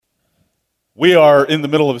We are in the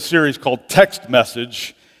middle of a series called Text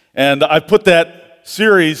Message, and I put that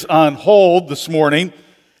series on hold this morning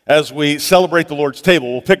as we celebrate the Lord's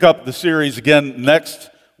table. We'll pick up the series again next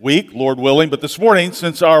week, Lord willing, but this morning,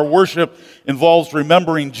 since our worship involves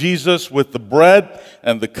remembering Jesus with the bread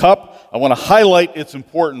and the cup, I want to highlight its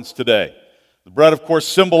importance today. The bread, of course,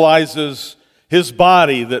 symbolizes his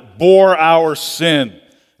body that bore our sin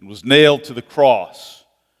and was nailed to the cross.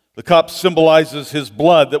 The cup symbolizes his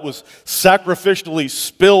blood that was sacrificially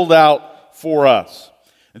spilled out for us.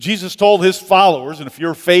 And Jesus told his followers, and if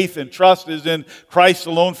your faith and trust is in Christ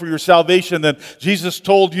alone for your salvation, then Jesus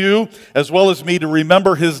told you, as well as me, to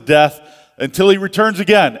remember his death until he returns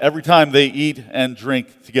again every time they eat and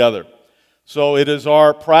drink together. So it is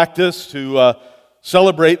our practice to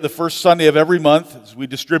celebrate the first Sunday of every month as we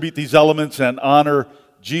distribute these elements and honor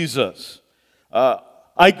Jesus.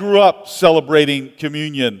 I grew up celebrating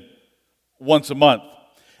communion once a month.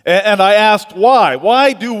 And I asked why.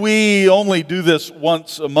 Why do we only do this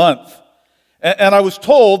once a month? And I was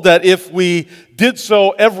told that if we did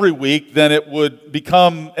so every week, then it would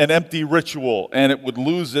become an empty ritual and it would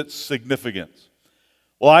lose its significance.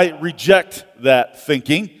 Well, I reject that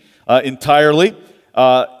thinking entirely.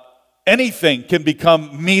 Anything can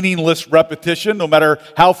become meaningless repetition, no matter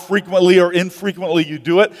how frequently or infrequently you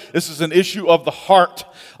do it. This is an issue of the heart.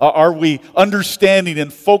 Are we understanding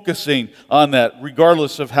and focusing on that,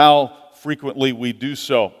 regardless of how frequently we do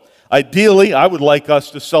so? Ideally, I would like us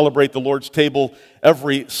to celebrate the Lord's table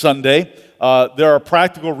every Sunday. There are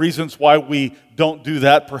practical reasons why we don't do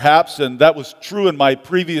that, perhaps, and that was true in my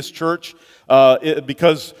previous church.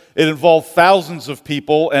 Because it involved thousands of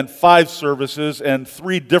people and 5 services and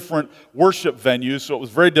 3 different worship venues, so it was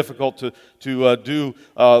very difficult to do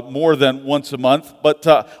more than once a month. But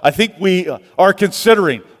I think we are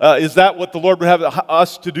considering, is that what the Lord would have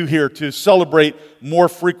us to do here, to celebrate more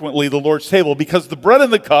frequently the Lord's table? Because the bread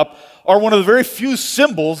and the cup are one of the very few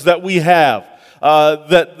symbols that we have.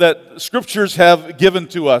 That scriptures have given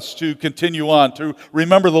to us to continue on, to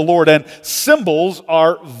remember the Lord. And symbols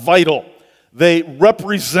are vital. They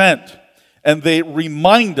represent and they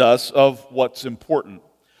remind us of what's important.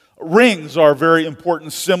 Rings are a very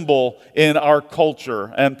important symbol in our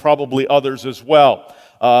culture and probably others as well.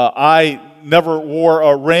 I never wore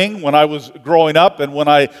a ring when I was growing up, and when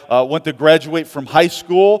I went to graduate from high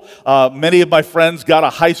school, many of my friends got a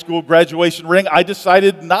high school graduation ring. I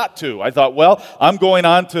decided not to. I thought, well, I'm going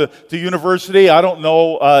on to university. I don't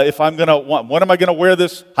know if I'm going to, when am I going to wear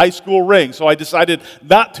this high school ring? So I decided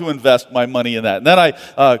not to invest my money in that. And then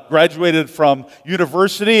I graduated from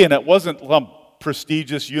university, and it wasn't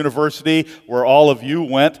prestigious university where all of you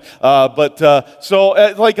went. Who wants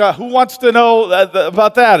to know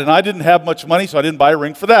about that? And I didn't have much money, so I didn't buy a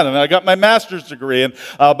ring for that. And then I got my master's degree, and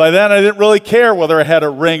by then I didn't really care whether I had a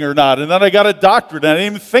ring or not. And then I got a doctorate, and I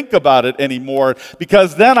didn't even think about it anymore,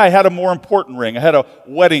 because then I had a more important ring. I had a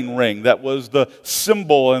wedding ring that was the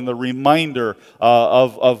symbol and the reminder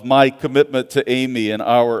of my commitment to Amy and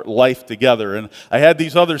our life together. And I had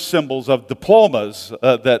these other symbols of diplomas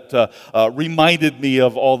that reminded me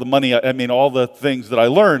of all the money, all the things that I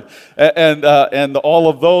learned. And all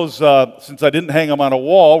of those, since I didn't hang them on a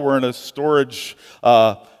wall, were in a storage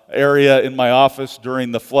area in my office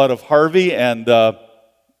during the flood of Harvey, and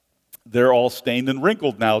they're all stained and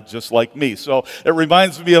wrinkled now, just like me. So it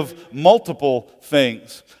reminds me of multiple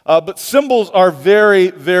things. But symbols are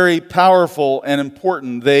very, very powerful and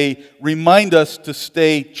important. They remind us to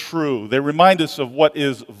stay true. They remind us of what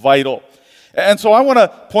is vital. And so I want to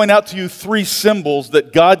point out to you 3 symbols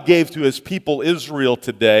that God gave to his people Israel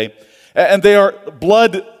today. And they are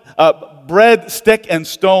bread, stick, and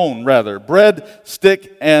stone, rather. Bread,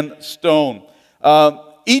 stick, and stone.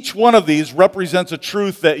 Each one of these represents a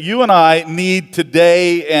truth that you and I need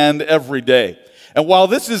today and every day. And while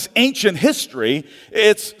this is ancient history,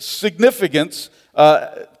 its significance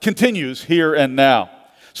continues here and now.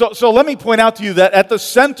 So let me point out to you that at the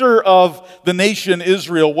center of the nation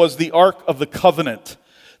Israel was the Ark of the Covenant.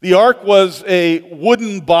 The Ark was a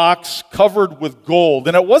wooden box covered with gold,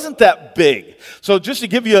 and it wasn't that big. So just to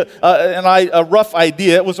give you a rough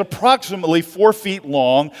idea, it was approximately 4 feet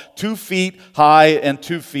long, 2 feet high, and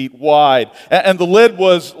 2 feet wide. And the lid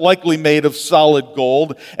was likely made of solid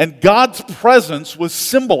gold, and God's presence was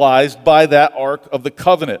symbolized by that Ark of the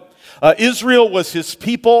Covenant. Israel was his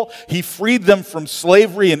people. He freed them from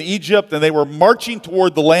slavery in Egypt, and they were marching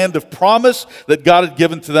toward the land of promise that God had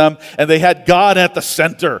given to them, and they had God at the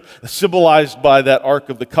center, symbolized by that Ark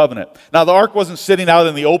of the Covenant. Now, the Ark wasn't sitting out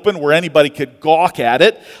in the open where anybody could gawk at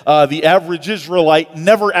it. The average Israelite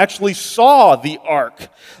never actually saw the Ark.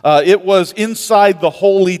 It was inside the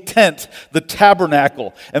holy tent, the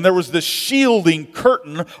tabernacle, and there was this shielding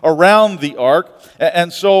curtain around the Ark,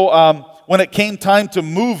 and so when it came time to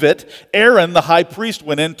move it, Aaron, the high priest,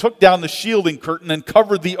 went in, took down the shielding curtain, and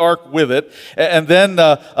covered the ark with it. And then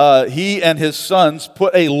he and his sons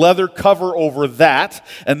put a leather cover over that.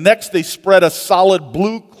 And next they spread a solid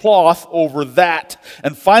blue cloth over that.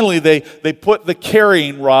 And finally they put the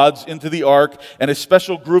carrying rods into the ark, and a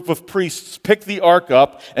special group of priests picked the ark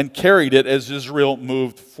up and carried it as Israel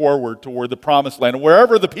moved forward toward the promised land. And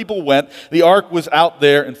wherever the people went, the ark was out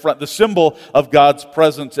there in front, the symbol of God's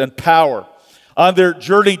presence and power. On their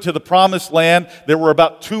journey to the promised land, there were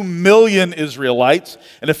about 2 million Israelites.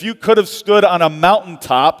 And if you could have stood on a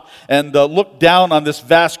mountaintop and looked down on this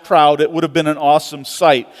vast crowd, it would have been an awesome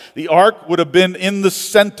sight. The ark would have been in the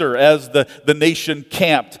center as the nation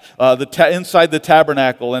camped inside the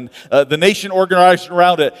tabernacle. And the nation organized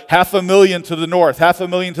around it, 500,000 to the north,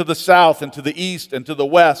 500,000 to the south, and to the east, and to the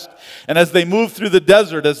west. And as they moved through the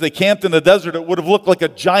desert, as they camped in the desert, it would have looked like a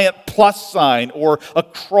giant plus sign or a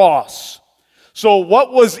cross. So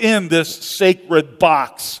what was in this sacred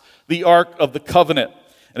box, the Ark of the Covenant?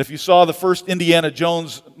 And if you saw the first Indiana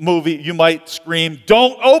Jones movie, you might scream,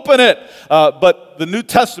 "Don't open it!" But the New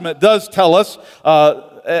Testament does tell us,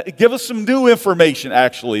 give us some new information,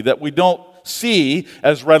 actually, that we don't see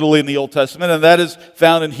as readily in the Old Testament, and that is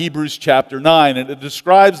found in Hebrews chapter 9. And it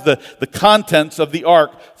describes the contents of the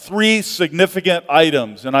ark, 3 significant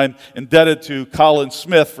items. And I'm indebted to Colin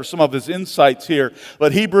Smith for some of his insights here.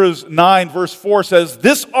 But Hebrews 9 verse 4 says,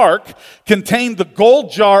 "This ark contained the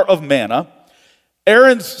gold jar of manna,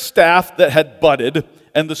 Aaron's staff that had budded,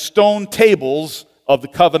 and the stone tables of the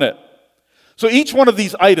covenant." So each one of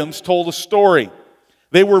these items told a story.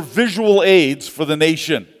 They were visual aids for the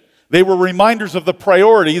nation. They were reminders of the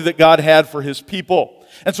priority that God had for his people.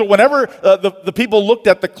 And so whenever the people looked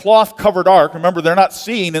at the cloth-covered ark, remember, they're not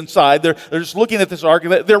seeing inside, they're just looking at this ark,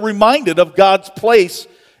 they're reminded of God's place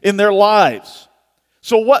in their lives.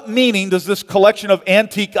 So what meaning does this collection of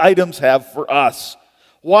antique items have for us?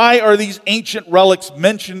 Why are these ancient relics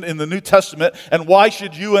mentioned in the New Testament, and why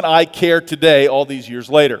should you and I care today, all these years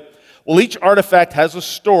later? Well, each artifact has a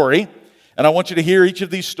story, and I want you to hear each of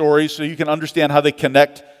these stories so you can understand how they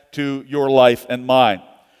connect to your life and mine.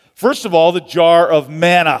 First of all, the jar of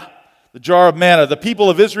manna. The jar of manna. The people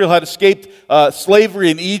of Israel had escaped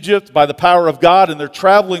slavery in Egypt by the power of God, and they're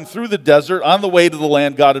traveling through the desert on the way to the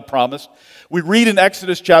land God had promised. We read in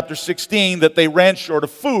Exodus chapter 16 that they ran short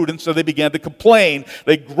of food, and so they began to complain.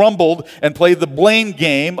 They grumbled and played the blame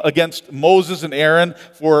game against Moses and Aaron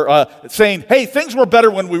for saying, "Hey, things were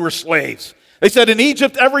better when we were slaves." They said, "In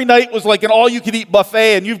Egypt, every night was like an all-you-could-eat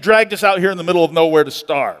buffet, and you've dragged us out here in the middle of nowhere to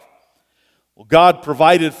starve." Well, God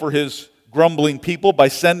provided for his grumbling people by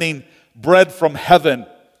sending bread from heaven,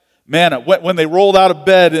 manna. When they rolled out of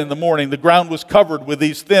bed in the morning, the ground was covered with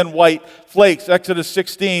these thin white flakes. Exodus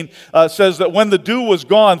 16 says that when the dew was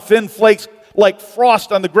gone, thin flakes like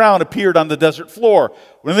frost on the ground appeared on the desert floor.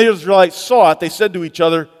 When the Israelites saw it, they said to each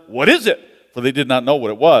other, "What is it?" For they did not know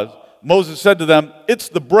what it was. Moses said to them, "It's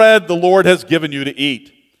the bread the Lord has given you to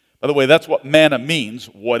eat." By the way, that's what manna means.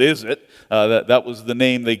 What is it? That was the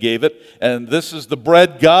name they gave it. And this is the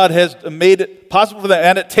bread God has made it possible for them.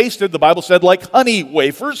 And it tasted, the Bible said, like honey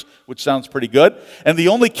wafers, which sounds pretty good. And the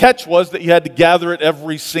only catch was that you had to gather it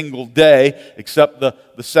every single day, except the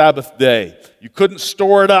Sabbath day. You couldn't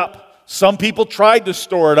store it up. Some people tried to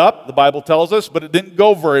store it up, the Bible tells us, but it didn't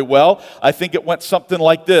go very well. I think it went something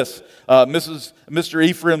like this. Mr.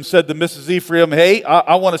 Ephraim said to Mrs. Ephraim, "Hey,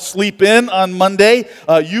 I want to sleep in on Monday.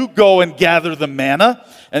 You go and gather the manna."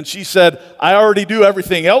 And she said, "I already do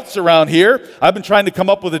everything else around here. I've been trying to come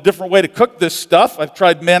up with a different way to cook this stuff. I've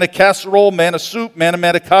tried manna casserole, manna soup, manna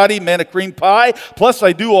manicotti, manna cream pie, plus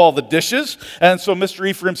I do all the dishes." And so Mr.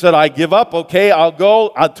 Ephraim said, "I give up. Okay, I'll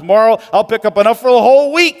go. Tomorrow I'll pick up enough for the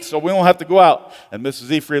whole week so we won't have to go out." And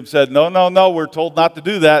Mrs. Ephraim said, No, we're told not to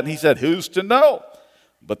do that." And he said, "Who's to know?"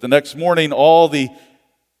 But the next morning, all the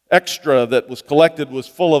extra that was collected was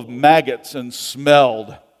full of maggots and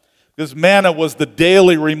smelled. Because manna was the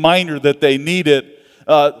daily reminder that they needed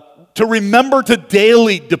to remember to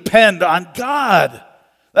daily depend on God.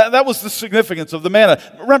 That was the significance of the manna.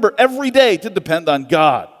 Remember, every day to depend on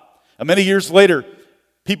God. And many years later,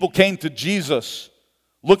 people came to Jesus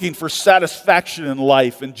looking for satisfaction in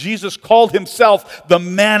life. And Jesus called himself the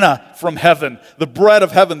manna from heaven, the bread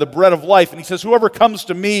of life. And he says, whoever comes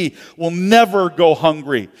to me will never go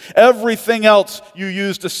hungry. Everything else you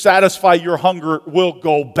use to satisfy your hunger will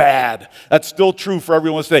go bad. That's still true for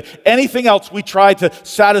everyone today. Anything else we try to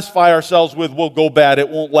satisfy ourselves with will go bad. It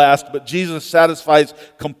won't last. But Jesus satisfies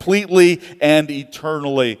completely and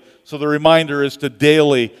eternally. So the reminder is to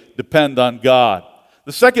daily depend on God.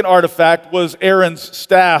 The second artifact was Aaron's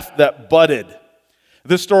staff that budded.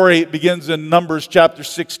 This story begins in Numbers chapter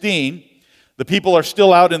 16. The people are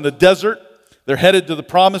still out in the desert. They're headed to the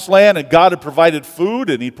promised land, and God had provided food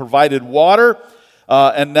and he provided water.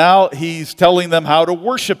 And now he's telling them how to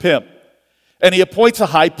worship him. And he appoints a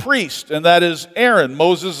high priest, and that is Aaron,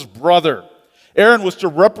 Moses' brother. Aaron was to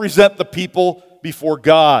represent the people before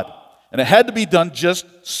God. And it had to be done just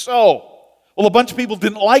so. Well, a bunch of people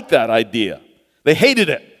didn't like that idea. They hated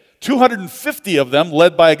it. 250 of them,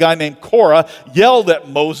 led by a guy named Korah, yelled at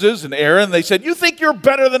Moses and Aaron. They said, you think you're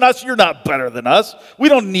better than us? You're not better than us. We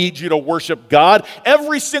don't need you to worship God.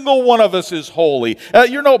 Every single one of us is holy.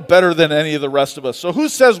 You're no better than any of the rest of us. So who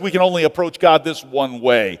says we can only approach God this one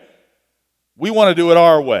way? We want to do it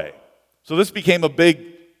our way. So this became a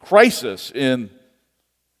big crisis in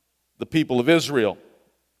the people of Israel.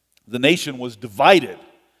 The nation was divided.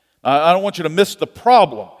 I don't want you to miss the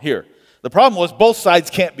problem here. The problem was both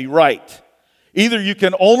sides can't be right. Either you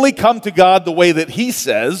can only come to God the way that he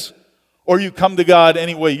says, or you come to God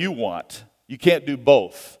any way you want. You can't do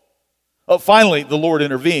both. Finally, the Lord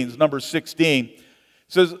intervenes. Numbers 16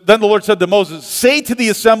 says, then the Lord said to Moses, say to the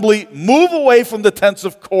assembly, move away from the tents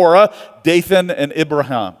of Korah, Dathan, and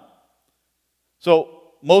Abiram. So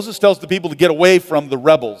Moses tells the people to get away from the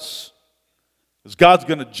rebels, because God's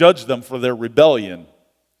going to judge them for their rebellion.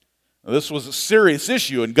 Now, this was a serious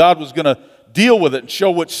issue, and God was going to deal with it and show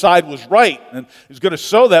which side was right. And he's going to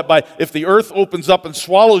show that by, if the earth opens up and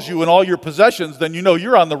swallows you and all your possessions, then you know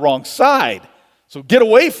you're on the wrong side. So get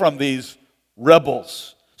away from these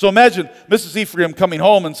rebels. So imagine Mrs. Ephraim coming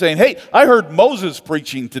home and saying, hey, I heard Moses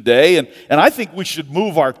preaching today, and I think we should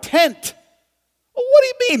move our tent. Well, what do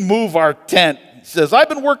you mean move our tent? He says, I've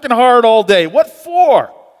been working hard all day. What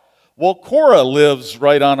for? Well, Korah lives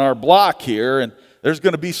right on our block here, and there's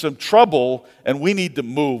going to be some trouble, and we need to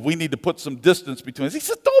move. We need to put some distance between us. He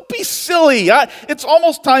said, don't be silly. It's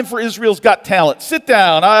almost time for Israel's Got Talent. Sit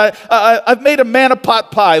down. I've made a manna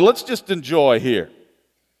pot pie. Let's just enjoy here.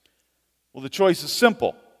 Well, the choice is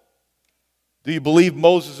simple. Do you believe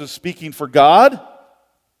Moses is speaking for God,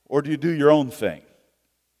 or do you do your own thing?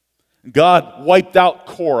 God wiped out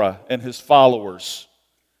Korah and his followers.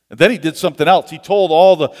 And then he did something else. He told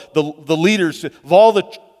all the leaders of all the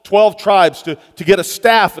 12 tribes to get a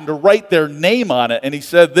staff and to write their name on it. And he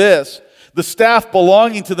said this, the staff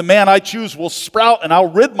belonging to the man I choose will sprout, and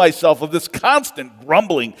I'll rid myself of this constant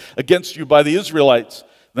grumbling against you by the Israelites.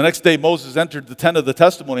 The next day Moses entered the tent of the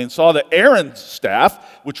testimony and saw that Aaron's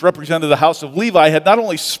staff, which represented the house of Levi, had not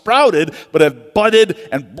only sprouted, but had budded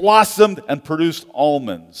and blossomed and produced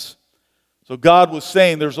almonds. So God was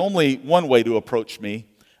saying, there's only one way to approach me,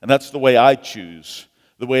 and that's the way I choose,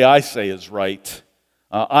 the way I say is right.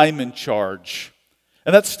 I'm in charge.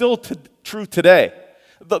 And that's still true today.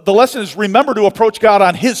 The lesson is, remember to approach God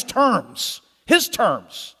on his terms,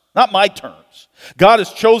 not my terms. God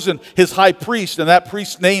has chosen his high priest, and that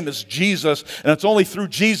priest's name is Jesus, and it's only through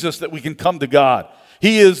Jesus that we can come to God.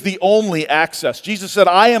 He is the only access. Jesus said,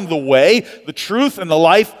 I am the way, the truth, and the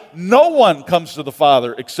life. No one comes to the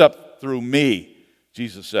Father except through me,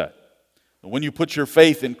 Jesus said. And when you put your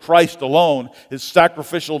faith in Christ alone, his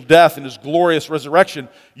sacrificial death and his glorious resurrection,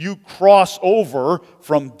 you cross over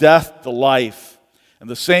from death to life. And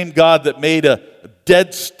the same God that made a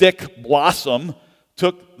dead stick blossom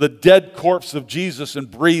took the dead corpse of Jesus and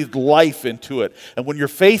breathed life into it. And when your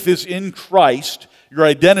faith is in Christ, your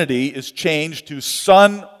identity is changed to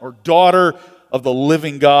son or daughter of the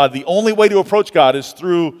living God. The only way to approach God is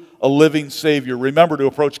through a living Savior. Remember to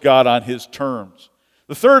approach God on his terms.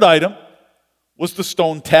 The third item was the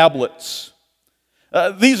stone tablets.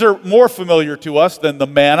 These are more familiar to us than the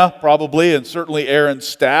manna, probably, and certainly Aaron's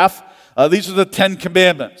staff. These are the 10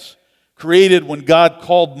 Commandments, created when God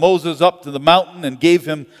called Moses up to the mountain and gave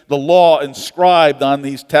him the law inscribed on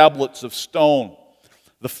these tablets of stone.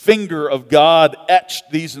 The finger of God etched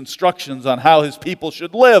these instructions on how his people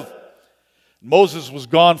should live. Moses was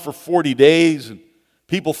gone for 40 days, and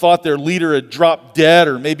people thought their leader had dropped dead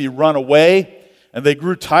or maybe run away. And they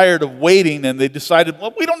grew tired of waiting, and they decided,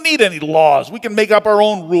 well, we don't need any laws. We can make up our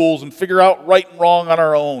own rules and figure out right and wrong on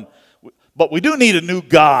our own. But we do need a new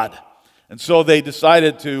God. And so they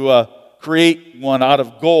decided to create one out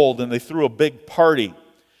of gold, and they threw a big party.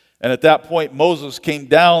 And at that point, Moses came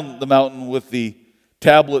down the mountain with the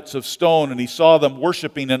tablets of stone, and he saw them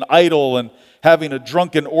worshiping an idol and having a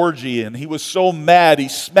drunken orgy, and he was so mad he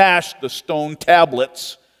smashed the stone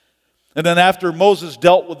tablets. And then after Moses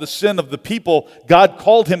dealt with the sin of the people, God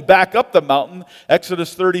called him back up the mountain.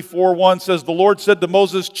 Exodus 34:1 says, "The Lord said to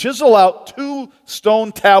Moses, 'Chisel out 2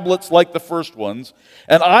 stone tablets like the first ones,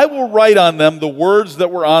 and I will write on them the words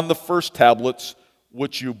that were on the first tablets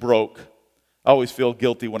which you broke.'" I always feel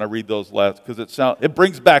guilty when I read those last because it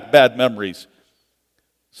brings back bad memories.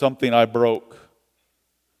 Something I broke.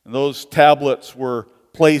 And those tablets were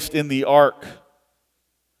placed in the ark.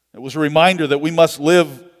 It was a reminder that we must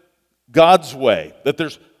live God's way, that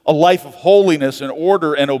there's a life of holiness and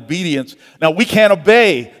order and obedience. Now, we can't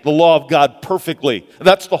obey the law of God perfectly.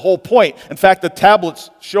 That's the whole point. In fact, the tablets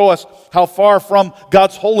show us how far from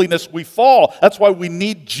God's holiness we fall. That's why we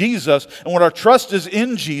need Jesus. And when our trust is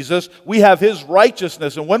in Jesus, we have His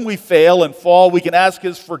righteousness. And when we fail and fall, we can ask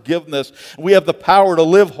His forgiveness. We have the power to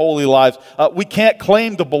live holy lives. We can't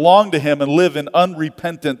claim to belong to Him and live in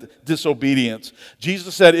unrepentant disobedience.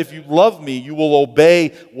 Jesus said, "If you love me, you will obey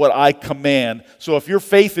what I command." So if your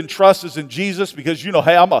faith and trust is in Jesus, because you know,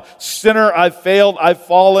 hey, I'm a sinner, I've failed, I've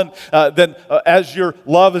fallen, then as your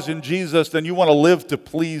love is in Jesus, then you want to live to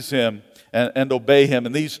please Him and obey Him.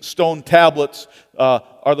 And these stone tablets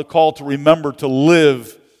are the call to remember to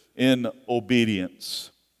live in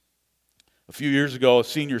obedience. A few years ago, a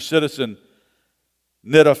senior citizen,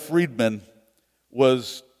 Nita Friedman,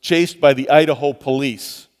 was chased by the Idaho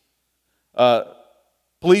police.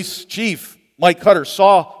 Police chief Mike Cutter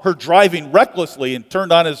saw her driving recklessly and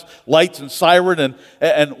turned on his lights and siren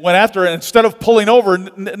and went after her. And instead of pulling over,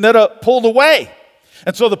 Nita pulled away.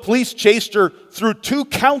 And so the police chased her through 2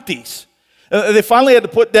 counties. They finally had to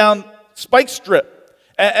put down spike strip.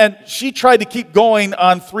 And she tried to keep going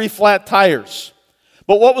on 3 flat tires.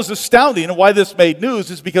 But what was astounding and why this made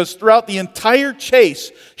news is because throughout the entire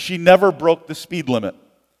chase, she never broke the speed limit.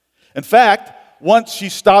 In fact, once she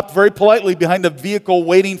stopped very politely behind a vehicle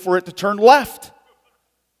waiting for it to turn left.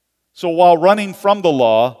 So while running from the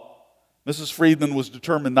law, Mrs. Friedman was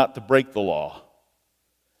determined not to break the law.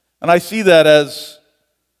 And I see that as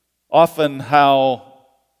often how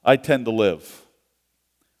I tend to live.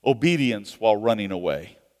 Obedience while running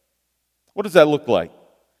away. What does that look like?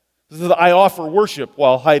 This is that I offer worship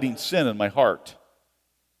while hiding sin in my heart.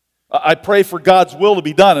 I pray for God's will to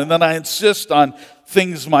be done, and then I insist on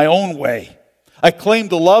things my own way. I claim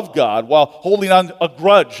to love God while holding on a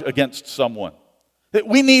grudge against someone.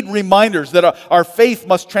 We need reminders that our faith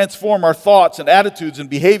must transform our thoughts and attitudes and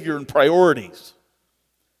behavior and priorities.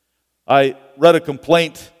 I read a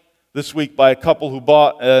complaint this week by a couple who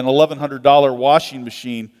bought an $1,100 washing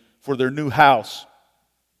machine for their new house.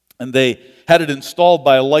 And they had it installed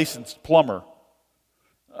by a licensed plumber.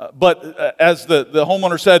 But as the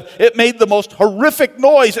homeowner said, it made the most horrific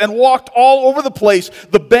noise and walked all over the place.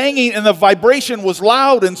 The banging and the vibration was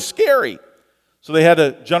loud and scary. So they had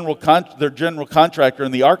their general contractor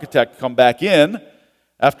and the architect come back in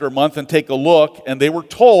after a month and take a look, and they were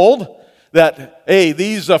told that, hey,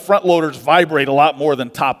 these front loaders vibrate a lot more than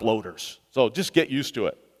top loaders, so just get used to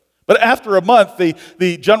it. But after a month,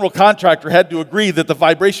 the general contractor had to agree that the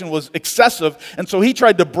vibration was excessive, and so he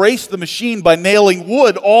tried to brace the machine by nailing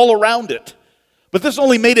wood all around it. But this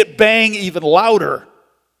only made it bang even louder.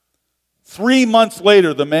 3 months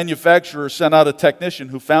later, the manufacturer sent out a technician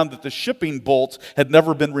who found that the shipping bolts had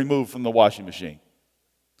never been removed from the washing machine.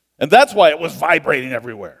 And that's why it was vibrating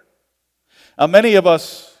everywhere. Now, many of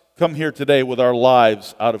us come here today with our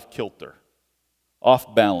lives out of kilter,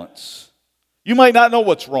 off balance. You might not know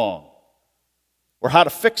what's wrong or how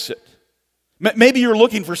to fix it. Maybe you're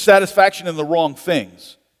looking for satisfaction in the wrong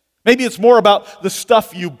things. Maybe it's more about the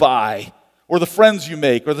stuff you buy or the friends you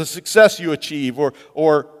make or the success you achieve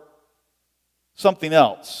or something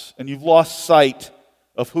else, and you've lost sight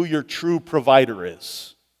of who your true provider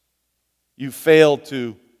is. You've failed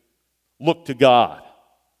to look to God,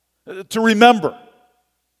 to remember,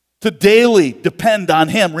 to daily depend on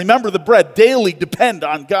Him. Remember the bread, daily depend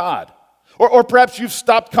on God. Or perhaps you've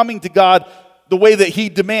stopped coming to God the way that He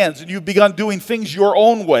demands, and you've begun doing things your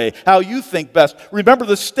own way, how you think best. Remember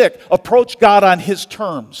the stick. Approach God on His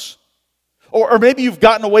terms. Or maybe you've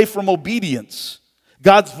gotten away from obedience.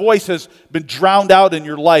 God's voice has been drowned out in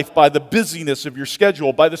your life by the busyness of your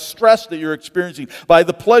schedule, by the stress that you're experiencing, by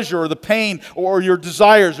the pleasure or the pain or your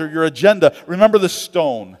desires or your agenda. Remember the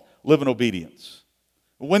stone. Live in obedience.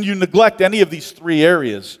 When you neglect any of these 3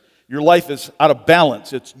 areas, your life is out of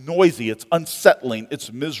balance, it's noisy, it's unsettling,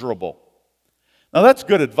 it's miserable. Now that's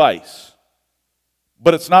good advice,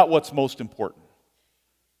 but it's not what's most important.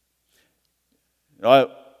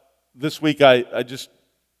 This week I just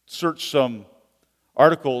searched some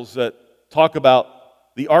articles that talk about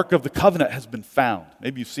the Ark of the Covenant has been found.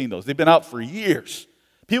 Maybe you've seen those. They've been out for years.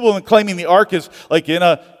 People have been claiming the Ark is like in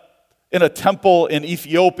a temple in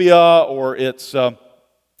Ethiopia, or it's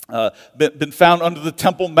been found under the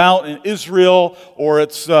Temple Mount in Israel, or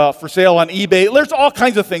it's for sale on eBay. There's all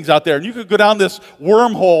kinds of things out there. And you could go down this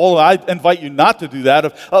wormhole. I invite you not to do that,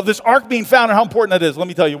 of this Ark being found and how important that is. Let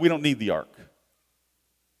me tell you, we don't need the Ark.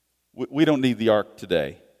 We don't need the Ark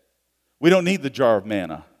today. We don't need the jar of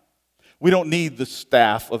manna. We don't need the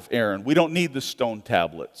staff of Aaron. We don't need the stone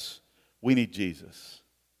tablets. We need Jesus.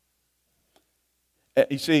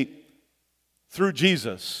 You see, through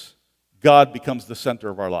Jesus, God becomes the center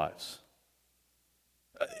of our lives.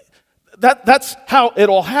 That's how it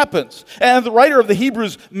all happens. And the writer of the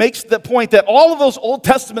Hebrews makes the point that all of those Old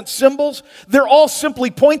Testament symbols, they're all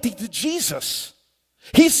simply pointing to Jesus.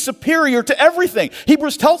 He's superior to everything.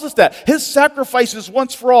 Hebrews tells us that. His sacrifice is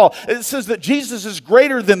once for all. It says that Jesus is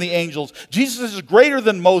greater than the angels. Jesus is greater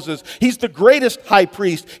than Moses. He's the greatest high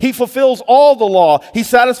priest. He fulfills all the law. He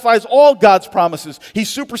satisfies all God's promises. He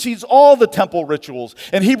supersedes all the temple rituals.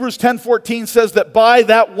 And Hebrews 10:14 says that by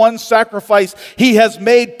that one sacrifice, he has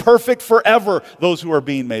made perfect forever those who are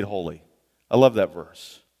being made holy. I love that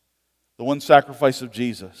verse. The one sacrifice of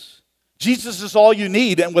Jesus. Jesus is all you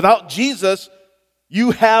need, and without Jesus,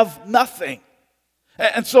 you have nothing.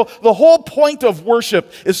 And so the whole point of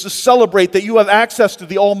worship is to celebrate that you have access to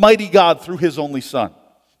the Almighty God through His only Son.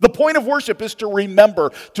 The point of worship is to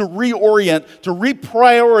remember, to reorient, to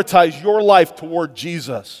reprioritize your life toward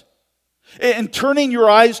Jesus. In turning your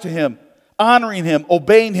eyes to Him, honoring Him,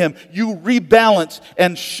 obeying Him, you rebalance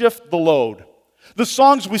and shift the load. The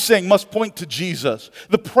songs we sing must point to Jesus.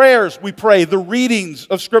 The prayers we pray, the readings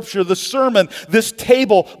of Scripture, the sermon, this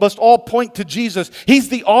table must all point to Jesus. He's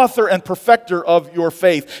the author and perfecter of your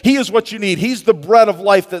faith. He is what you need. He's the bread of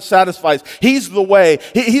life that satisfies. He's the way.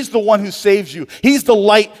 He's the one who saves you. He's the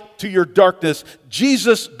light to your darkness.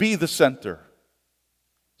 Jesus be the center.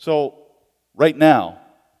 So, right now,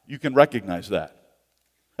 you can recognize that.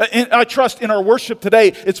 And I trust in our worship today,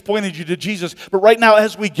 it's pointed you to Jesus. But right now,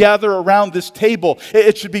 as we gather around this table,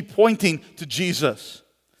 it should be pointing to Jesus.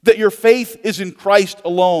 That your faith is in Christ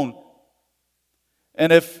alone.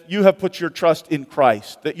 And if you have put your trust in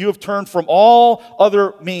Christ, that you have turned from all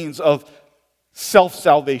other means of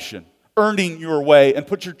self-salvation, earning your way, and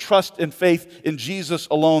put your trust and faith in Jesus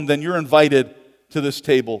alone, then you're invited to this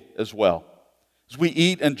table as well. As we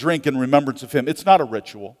eat and drink in remembrance of Him, it's not a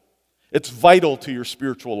ritual. It's vital to your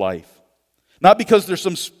spiritual life. Not because there's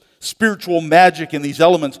some spiritual magic in these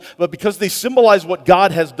elements, but because they symbolize what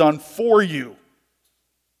God has done for you.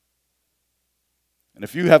 And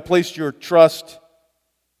if you have placed your trust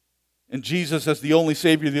in Jesus as the only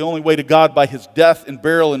Savior, the only way to God by His death and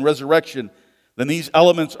burial and resurrection, then these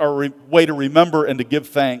elements are a way to remember and to give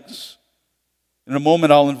thanks. In a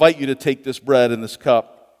moment, I'll invite you to take this bread and this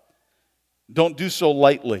cup. Don't do so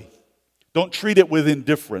lightly. Don't treat it with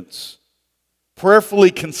indifference. Prayerfully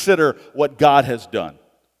consider what God has done.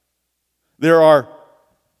 There are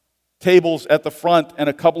tables at the front and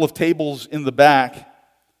a couple of tables in the back.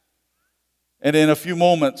 And in a few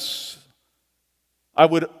moments, I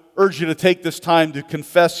would urge you to take this time to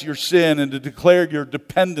confess your sin and to declare your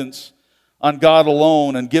dependence on God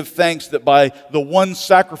alone and give thanks that by the one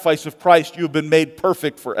sacrifice of Christ you have been made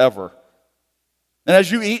perfect forever. And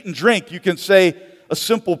as you eat and drink, you can say a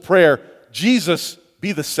simple prayer, Jesus,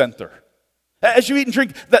 be the center. As you eat and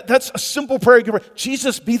drink, that's a simple prayer.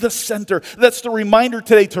 Jesus, be the center. That's the reminder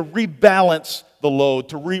today to rebalance the load,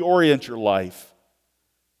 to reorient your life.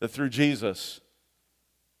 That through Jesus,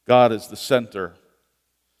 God is the center.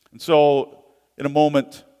 And so, in a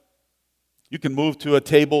moment, you can move to a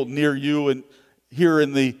table near you, and here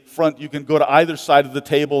in the front, you can go to either side of the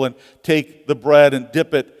table and take the bread and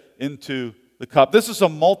dip it into the cup. This is a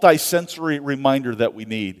multi-sensory reminder that we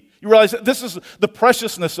need. You realize that this is the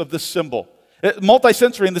preciousness of this symbol.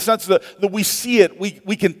 Multi-sensory in the sense that we see it,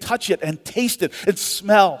 we can touch it and taste it and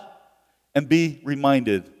smell and be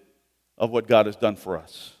reminded of what God has done for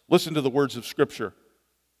us. Listen to the words of Scripture.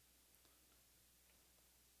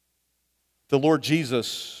 The Lord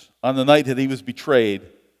Jesus, on the night that He was betrayed,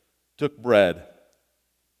 took bread.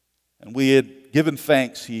 And we had given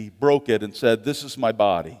thanks. He broke it and said, "This is my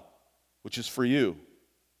body, which is for you.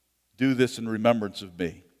 Do this in remembrance of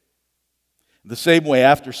me." The same way,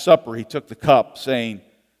 after supper, He took the cup, saying,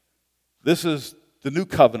 "This is the new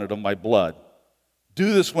covenant of my blood.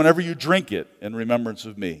 Do this whenever you drink it in remembrance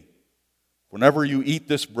of me. Whenever you eat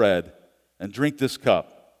this bread and drink this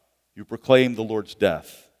cup, you proclaim the Lord's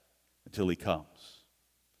death until He comes."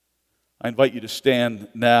 I invite you to stand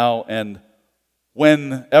now, and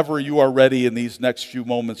whenever you are ready in these next few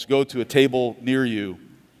moments, go to a table near you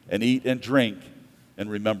and eat and drink in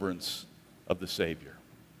remembrance of the Savior.